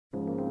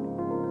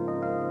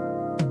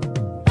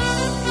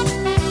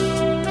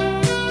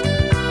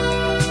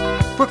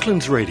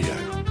Brooklands Radio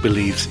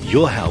believes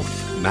your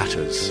health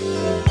matters.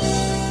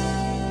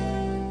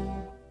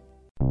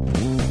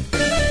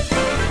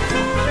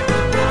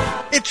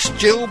 It's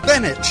Jill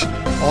Bennett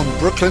on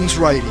Brooklands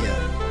Radio.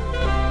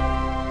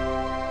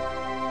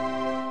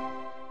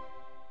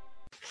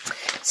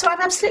 So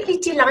I'm absolutely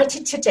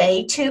delighted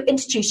today to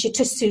introduce you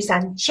to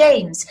Suzanne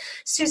James.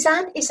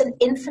 Suzanne is an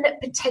infinite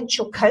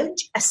potential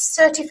coach, a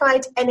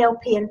certified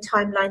NLP and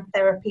timeline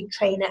therapy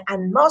trainer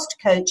and master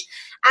coach,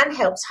 and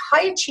helps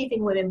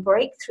high-achieving women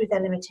break through their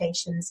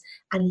limitations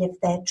and live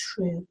their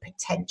true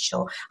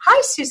potential.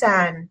 Hi,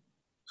 Suzanne.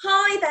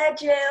 Hi there,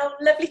 Jill.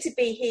 Lovely to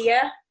be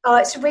here. Oh,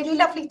 it's really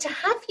lovely to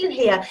have you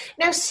here.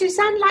 Now,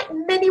 Suzanne, like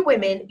many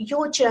women,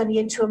 your journey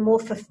into a more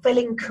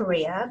fulfilling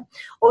career,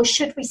 or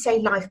should we say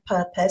life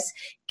purpose,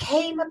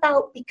 came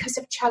about because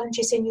of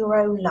challenges in your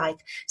own life.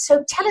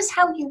 So tell us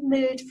how you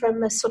moved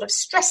from a sort of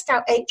stressed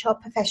out HR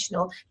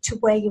professional to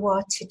where you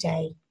are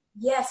today.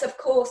 Yes, of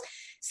course.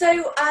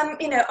 So,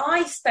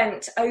 I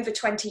spent over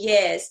 20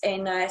 years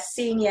in a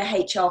senior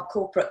HR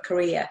corporate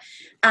career.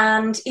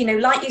 And,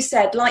 like you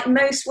said, like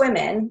most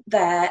women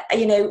there,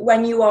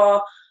 when you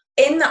are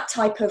in that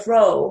type of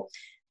role,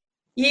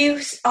 I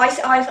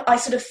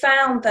sort of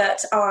found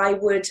that I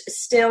would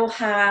still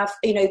have,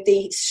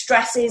 the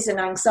stresses and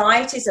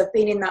anxieties of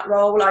being in that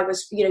role. I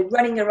was,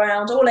 running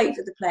around all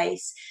over the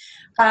place.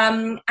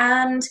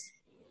 And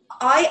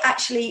I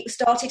actually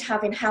started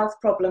having health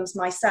problems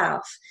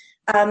myself.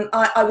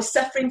 I was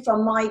suffering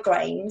from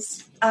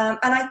migraines, and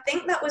I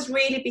think that was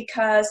really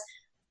because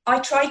I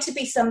tried to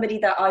be somebody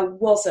that I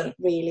wasn't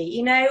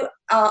really.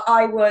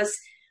 I was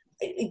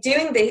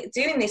doing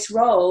this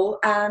role,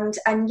 and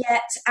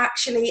yet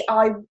actually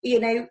I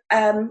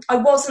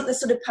wasn't the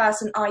sort of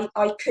person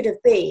I could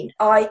have been.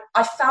 I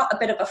felt a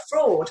bit of a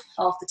fraud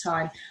half the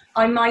time.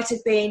 I might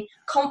have been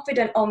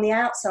confident on the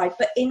outside,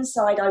 but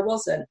inside I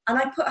wasn't, and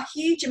I put a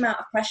huge amount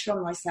of pressure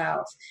on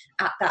myself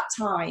at that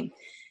time.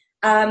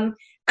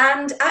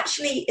 And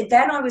actually,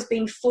 then I was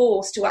being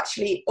forced to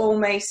actually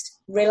almost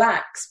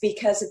relax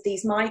because of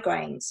these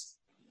migraines.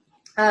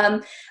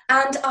 And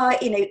I,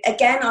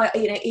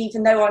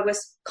 even though I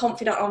was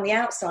confident on the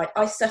outside,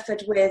 I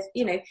suffered with,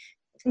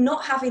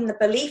 not having the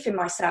belief in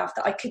myself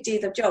that I could do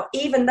the job.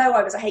 Even though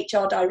I was a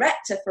HR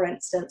director, for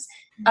instance,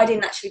 I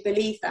didn't actually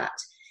believe that.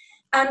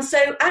 And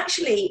so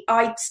actually,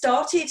 I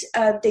started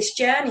this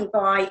journey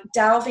by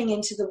delving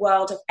into the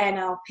world of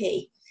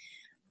NLP.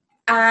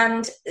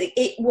 And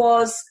it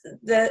was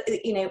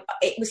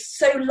it was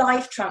so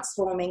life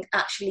transforming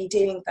actually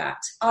doing that.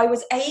 I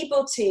was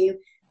able to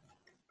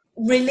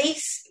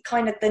release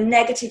kind of the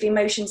negative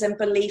emotions and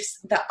beliefs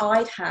that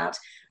I'd had.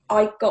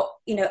 I got,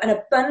 an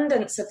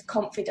abundance of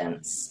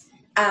confidence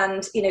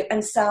and,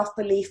 and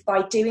self-belief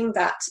by doing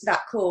that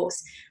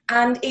course.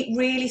 And it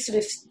really sort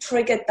of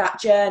triggered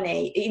that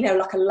journey,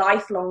 like a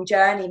lifelong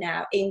journey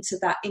now into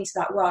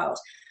that world.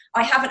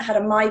 I haven't had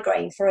a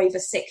migraine for over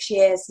 6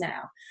 years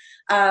now.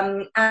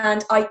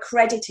 And I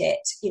credit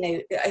it,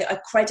 I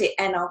credit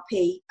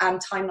NLP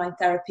and timeline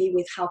therapy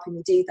with helping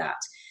me do that.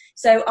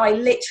 So I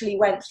literally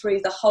went through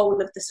the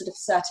whole of the sort of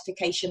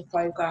certification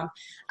program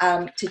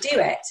to do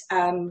it.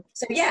 That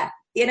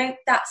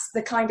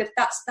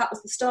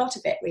was the start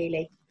of it,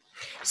 really.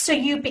 So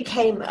you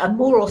became a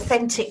more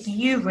authentic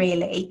you,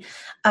 really.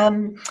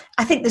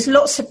 I think there's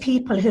lots of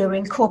people who are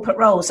in corporate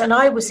roles, and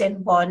I was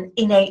in one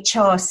in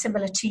HR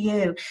similar to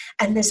you,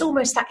 and there's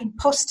almost that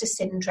imposter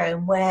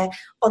syndrome where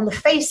on the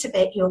face of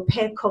it you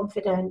appear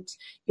confident,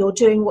 you're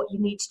doing what you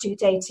need to do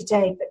day to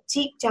day, but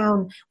deep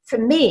down for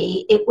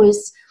me it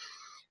was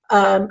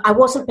I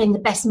wasn't being the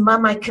best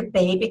mum I could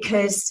be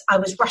because I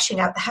was rushing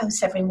out the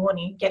house every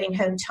morning, getting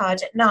home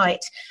tired at night.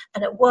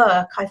 And at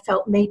work, I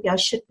felt maybe I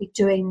should be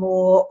doing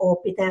more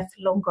or be there for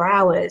longer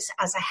hours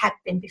as I had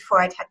been before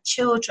I'd had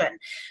children.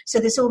 So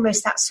there's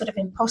almost that sort of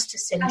imposter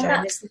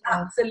syndrome, isn't there?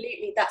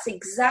 Absolutely. That's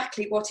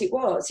exactly what it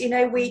was.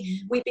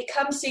 We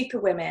become super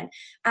women.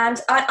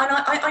 And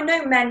I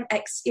know men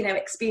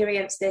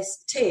experience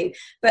this too,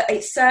 but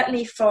it's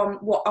certainly from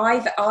what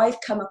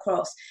I've come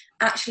across.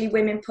 Actually,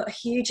 women put a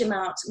huge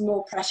amount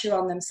more pressure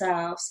on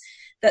themselves,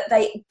 that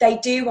they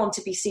do want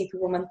to be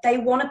superwoman. They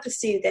want to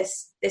pursue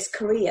this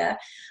career.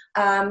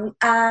 But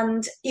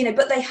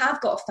they have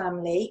got a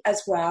family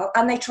as well,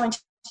 and they try to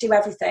do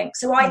everything.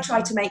 So I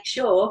tried to make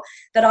sure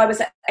that I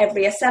was at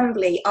every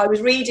assembly. I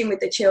was reading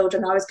with the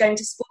children. I was going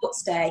to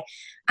sports day,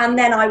 and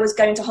then I was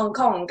going to Hong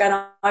Kong, and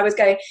I was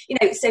going,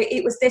 so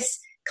it was this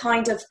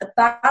kind of a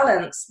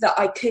balance that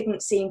I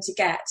couldn't seem to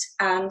get.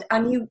 And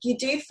you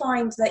do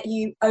find that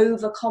you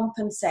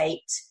overcompensate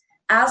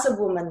as a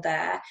woman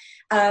there.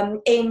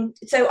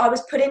 So I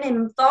was putting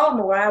in far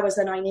more hours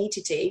than I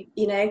needed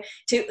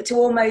to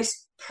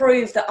almost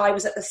prove that I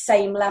was at the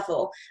same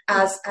level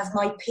as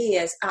my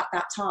peers at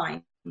that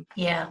time.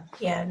 Yeah,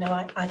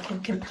 no, I can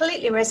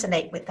completely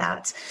resonate with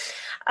that.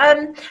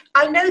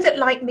 I know that,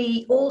 like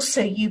me,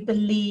 also you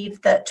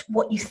believe that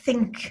what you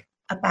think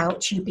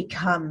about you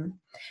become.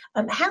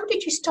 How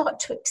did you start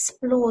to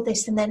explore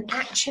this and then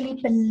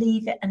actually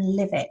believe it and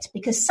live it?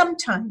 Because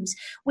sometimes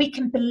we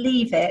can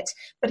believe it,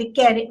 but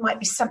again, it might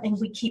be something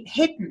we keep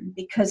hidden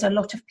because a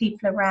lot of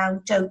people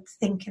around don't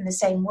think in the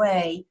same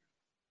way.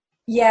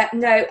 Yeah,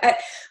 no.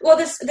 Well,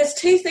 there's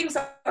two things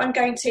I'm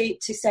going to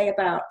say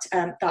about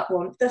that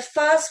one. The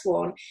first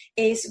one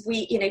is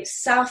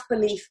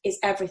self-belief is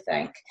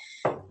everything.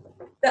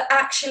 But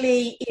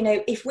actually,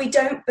 if we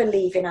don't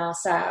believe in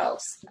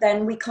ourselves,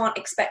 then we can't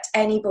expect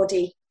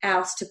anybody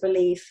else to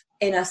believe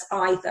in us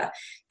either.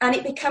 And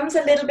it becomes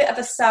a little bit of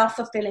a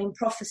self-fulfilling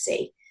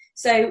prophecy.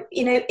 So,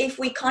 if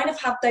we kind of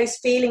have those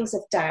feelings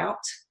of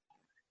doubt,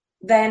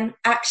 then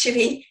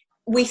actually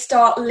we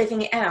start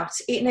living it out.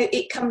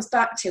 It comes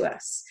back to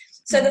us.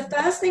 So the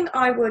first thing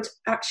I would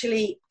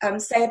actually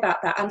say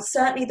about that, and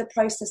certainly the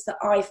process that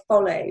I've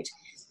followed,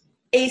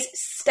 is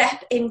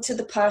step into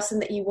the person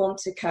that you want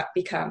to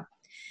become.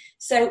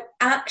 So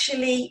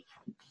actually,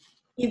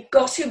 you've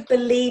got to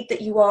believe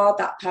that you are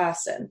that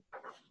person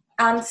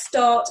and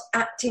start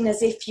acting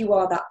as if you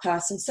are that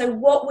person. So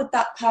what would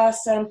that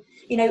person,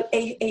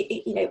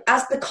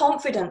 as the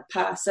confident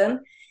person,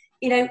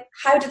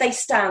 how do they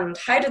stand?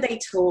 How do they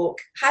talk?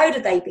 How do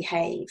they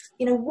behave?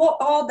 What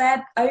are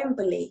their own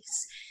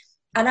beliefs?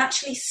 And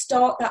actually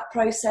start that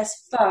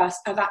process first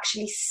of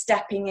actually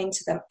stepping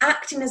into them,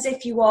 acting as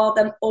if you are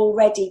them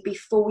already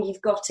before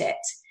you've got it.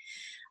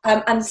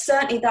 And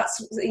certainly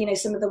that's,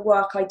 some of the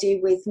work I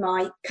do with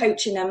my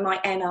coaching and my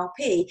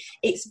NLP.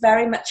 It's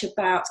very much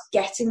about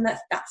getting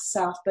that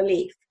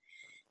self-belief.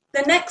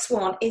 The next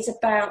one is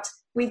about,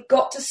 we've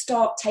got to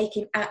start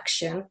taking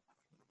action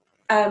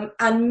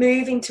and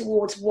moving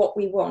towards what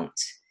we want.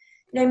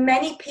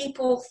 Many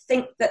people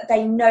think that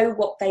they know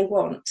what they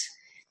want.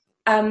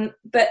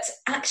 But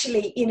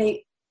actually,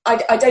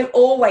 I don't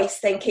always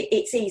think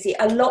it's easy.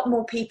 A lot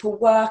more people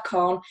work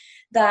on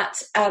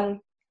that.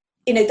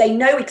 They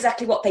know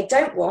exactly what they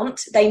don't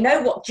want. They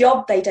know what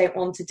job they don't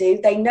want to do.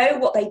 They know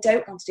what they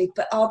don't want to do,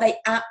 but are they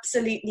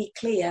absolutely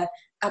clear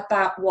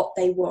about what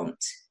they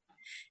want?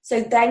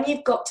 So then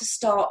you've got to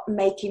start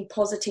making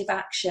positive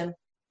action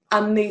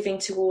and moving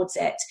towards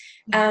it.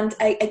 And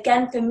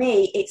again, for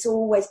me, it's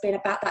always been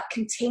about that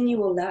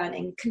continual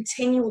learning,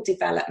 continual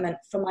development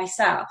for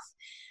myself.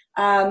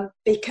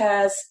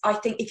 Because I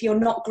think if you're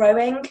not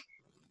growing,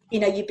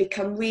 you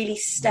become really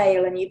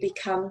stale and you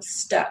become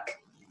stuck.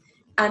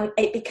 And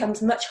it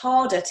becomes much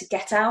harder to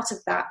get out of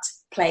that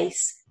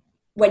place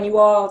when you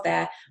are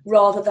there,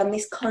 rather than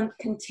this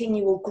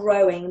continual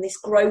growing, this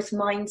growth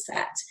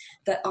mindset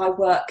that I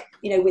work,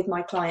 with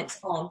my clients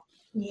on.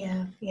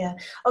 Yeah.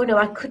 Oh, no,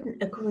 I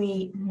couldn't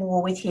agree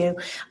more with you.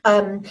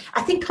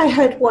 I think I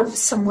heard once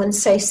someone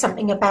say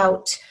something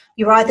about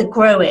you're either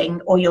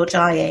growing or you're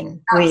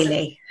dying,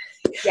 really.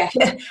 Yeah.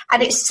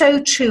 And it's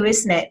so true,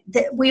 isn't it?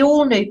 That we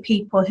all know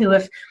people who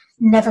have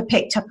never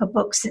picked up a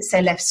book since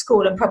they left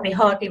school and probably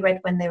hardly read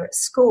when they were at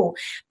school.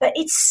 But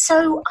it's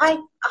so, I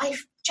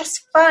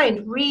just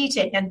find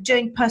reading and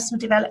doing personal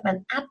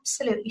development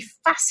absolutely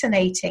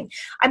fascinating.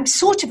 I'm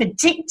sort of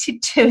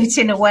addicted to it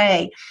in a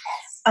way.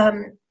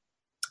 And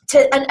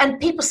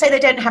people say they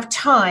don't have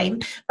time,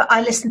 but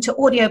I listen to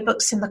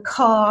audiobooks in the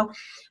car.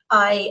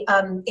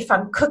 If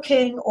I'm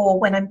cooking or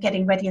when I'm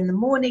getting ready in the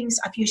mornings,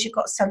 I've usually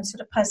got some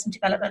sort of personal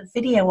development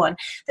video on.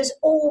 There's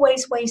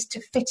always ways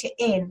to fit it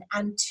in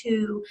and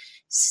to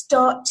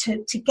start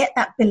to get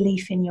that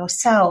belief in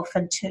yourself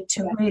and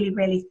to really,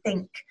 really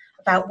think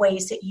about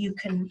ways that you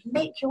can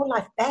make your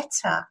life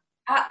better.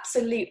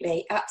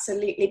 Absolutely.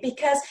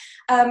 Because,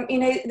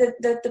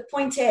 the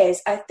point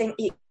is, I think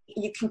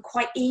you can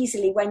quite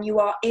easily, when you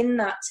are in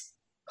that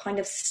kind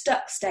of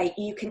stuck state,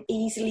 you can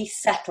easily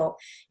settle.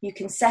 You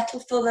can settle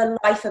for the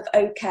life of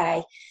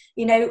okay.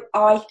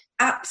 I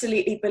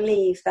absolutely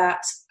believe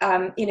that,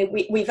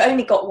 we've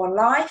only got one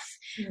life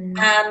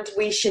and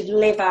we should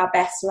live our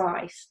best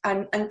life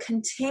and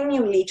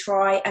continually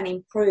try and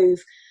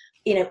improve,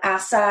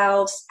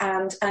 ourselves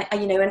and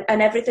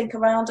everything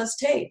around us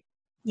too.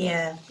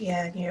 Yeah,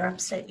 you're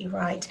absolutely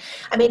right.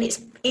 I mean,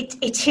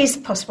 it is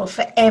possible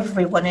for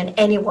everyone and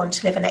anyone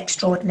to live an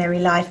extraordinary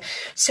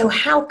life. So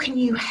how can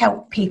you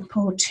help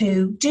people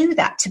to do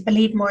that, to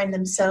believe more in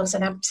themselves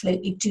and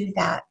absolutely do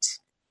that?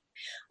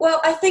 Well,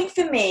 I think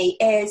for me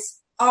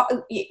is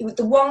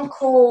the one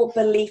core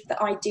belief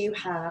that I do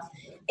have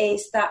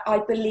is that I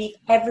believe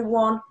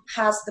everyone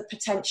has the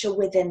potential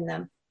within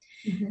them.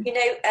 Mm-hmm.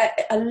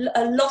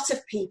 A lot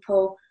of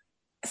people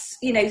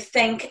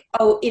think,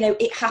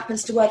 it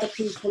happens to other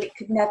people, it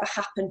could never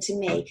happen to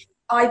me.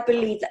 I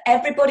believe that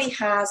everybody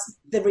has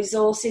the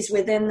resources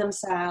within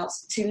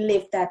themselves to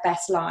live their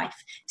best life,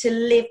 to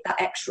live that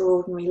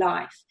extraordinary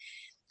life.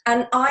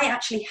 And I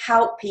actually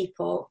help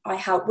people, I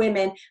help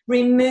women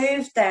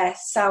remove their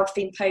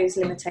self-imposed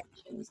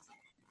limitations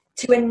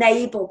to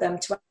enable them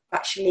to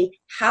actually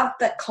have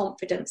that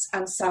confidence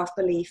and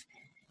self-belief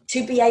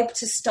to be able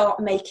to start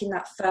making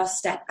that first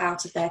step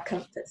out of their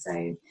comfort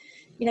zone.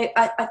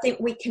 I think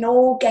we can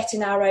all get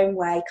in our own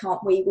way,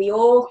 can't we? We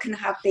all can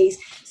have these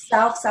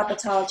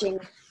self-sabotaging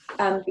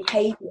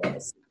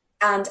behaviours.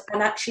 And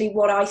actually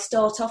what I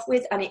start off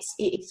with, and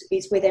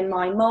it's within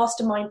my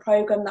mastermind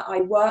program that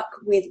I work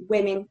with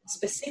women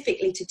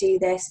specifically to do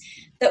this,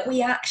 that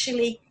we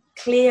actually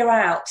clear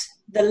out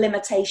the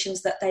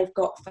limitations that they've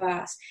got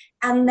first.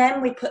 And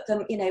then we put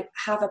them,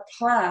 have a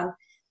plan,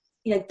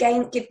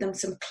 give them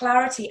some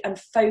clarity and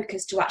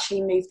focus to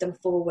actually move them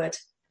forward.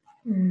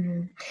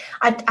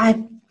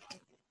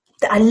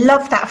 I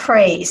love that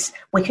phrase,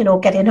 we can all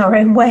get in our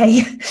own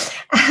way.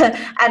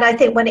 And I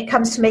think when it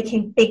comes to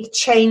making big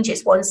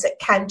changes, ones that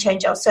can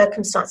change our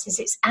circumstances,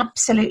 it's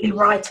absolutely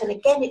right. And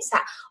again, it's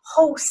that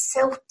whole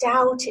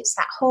self-doubt, it's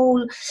that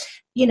whole,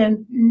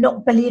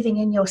 not believing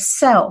in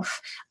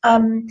yourself.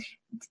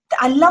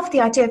 I love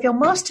the idea of your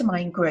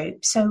mastermind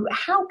group. So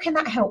how can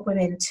that help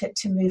women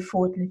to move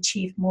forward and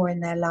achieve more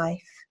in their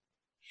life?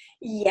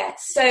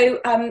 Yes, so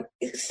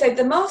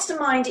the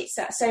mastermind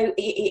itself, so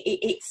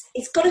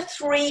it's got a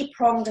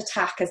 3-pronged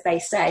attack, as they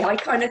say. I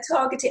kind of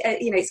target it,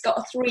 it's got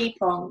a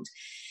 3-pronged.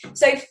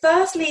 So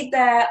firstly,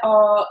 there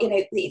are,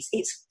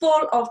 it's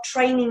full of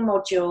training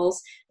modules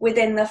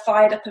within the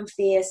Fired Up and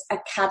Fierce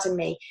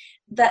Academy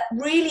that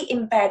really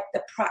embed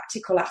the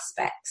practical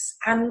aspects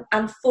and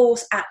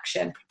force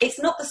action. It's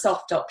not the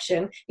soft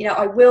option.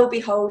 I will be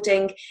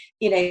holding,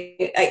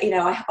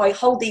 I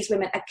hold these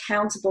women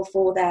accountable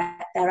for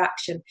their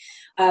action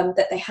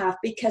that they have,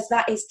 because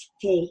that is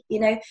key.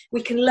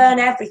 We can learn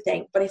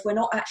everything, but if we're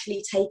not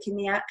actually taking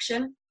the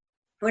action,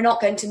 we're not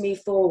going to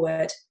move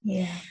forward.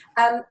 Yeah.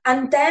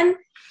 And then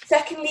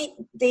secondly,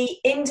 the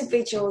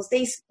individuals,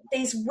 these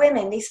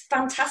women, these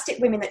fantastic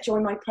women that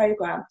join my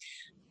program,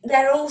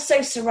 they're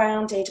also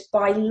surrounded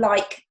by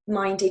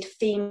like-minded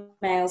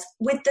females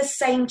with the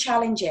same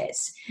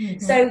challenges. Mm-hmm.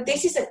 So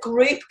this is a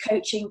group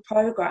coaching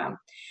program.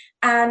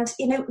 And,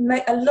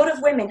 a lot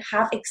of women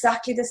have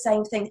exactly the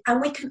same thing,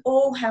 and we can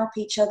all help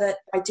each other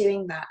by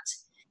doing that.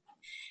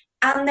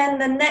 And then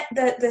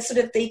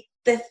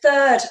the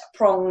third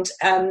pronged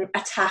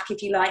attack,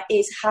 if you like,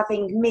 is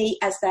having me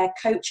as their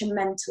coach and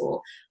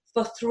mentor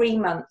for 3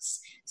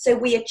 months. So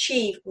we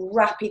achieve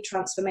rapid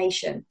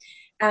transformation.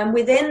 And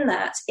within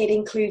that, it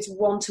includes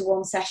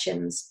one-to-one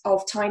sessions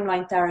of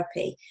timeline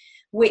therapy,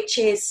 which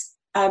is,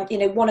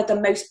 one of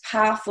the most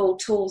powerful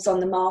tools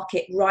on the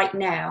market right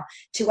now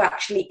to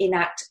actually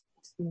enact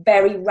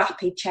very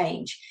rapid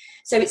change.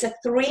 So it's a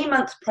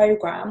 3-month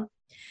program.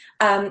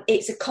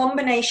 It's a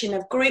combination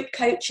of group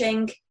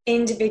coaching,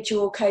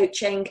 individual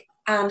coaching,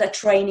 and a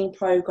training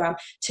program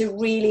to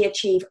really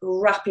achieve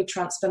rapid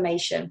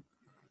transformation.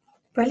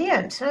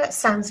 Brilliant. That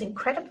sounds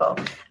incredible.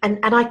 And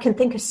I can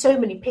think of so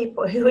many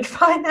people who would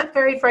find that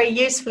very, very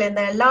useful in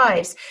their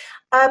lives.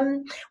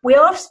 We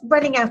are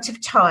running out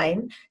of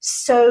time,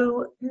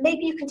 so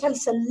maybe you can tell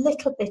us a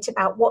little bit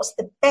about what's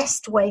the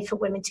best way for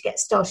women to get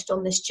started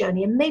on this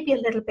journey, and maybe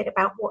a little bit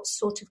about what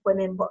sort of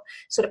women, what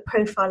sort of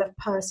profile of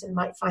person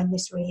might find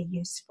this really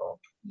useful.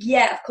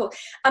 Yeah, of course.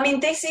 I mean,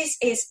 this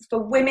is for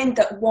women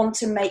that want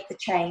to make the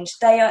change.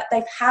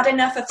 They've had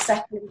enough of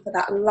settling for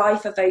that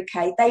life of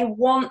okay. They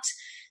want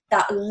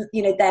that,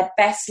 their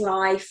best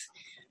life.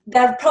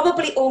 They're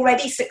probably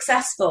already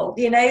successful.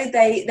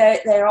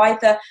 They're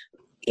either,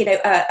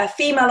 a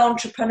female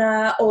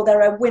entrepreneur, or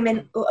they're a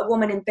woman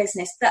in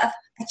business that have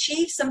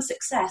achieved some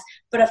success,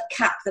 but have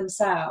capped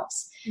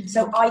themselves. Mm-hmm.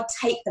 So I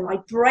take them, I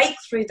break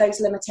through those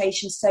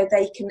limitations so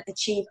they can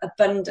achieve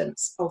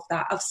abundance of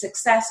that, of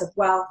success, of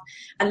wealth,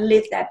 and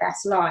live their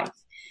best life.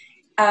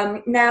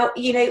 Now,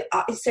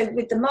 so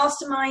with the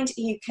mastermind,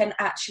 you can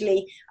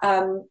actually,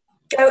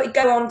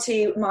 go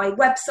onto my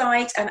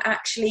website and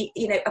actually,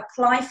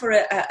 apply for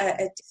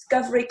a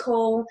discovery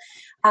call,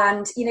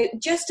 and,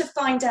 just to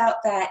find out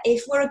there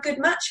if we're a good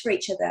match for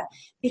each other,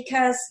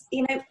 because,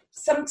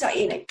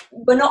 sometimes,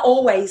 we're not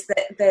always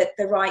the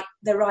right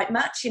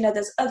match.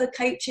 There's other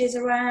coaches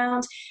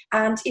around,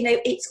 and,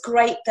 it's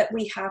great that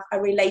we have a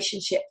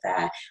relationship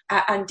there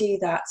and do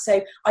that.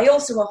 So I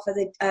also offer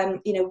the,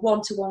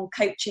 one-to-one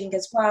coaching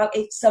as well,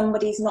 if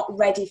somebody's not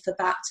ready for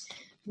that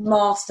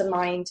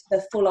mastermind,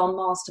 the full-on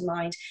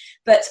mastermind.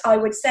 But I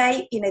would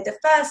say, the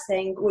first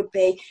thing would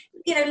be,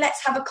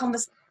 let's have a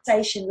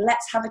conversation,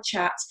 let's have a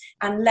chat,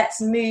 and let's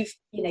move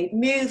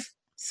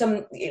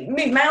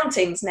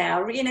mountains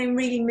now,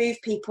 really move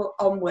people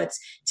onwards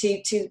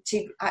to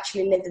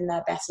actually live in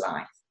their best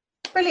life.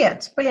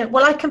 Brilliant.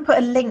 Well, I can put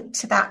a link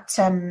to that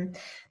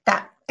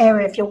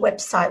area of your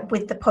website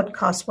with the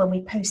podcast when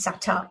we post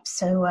that up,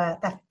 so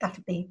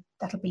that'll be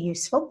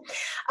useful.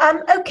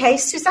 Okay,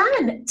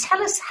 Suzanne, tell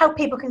us how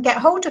people can get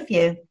hold of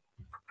you.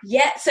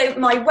 Yeah, so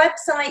my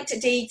website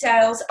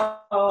details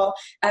are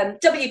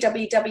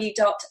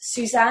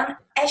www.suzanne,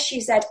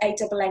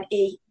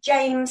 SUZANNE,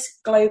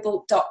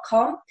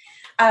 jamesglobal.com.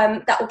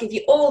 That will give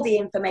you all the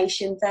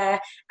information there.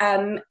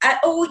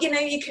 Or,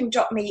 you can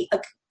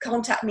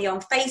contact me on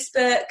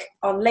Facebook,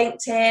 on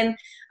LinkedIn,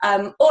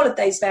 all of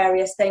those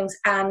various things.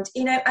 And,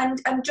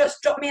 and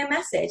just drop me a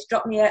message,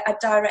 drop me a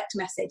direct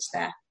message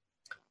there.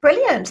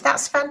 Brilliant.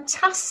 That's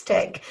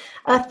fantastic.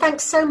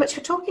 Thanks so much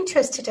for talking to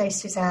us today,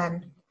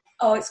 Suzanne.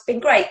 Oh, it's been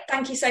great.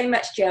 Thank you so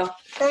much, Jill.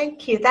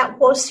 Thank you. That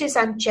was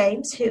Suzanne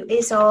James, who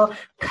is our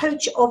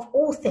coach of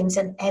all things,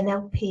 an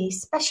NLP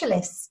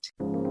specialist.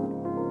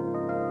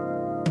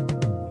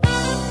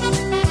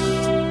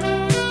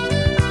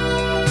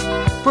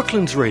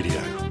 Brooklands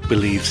Radio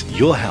believes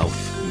your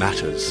health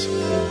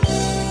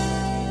matters.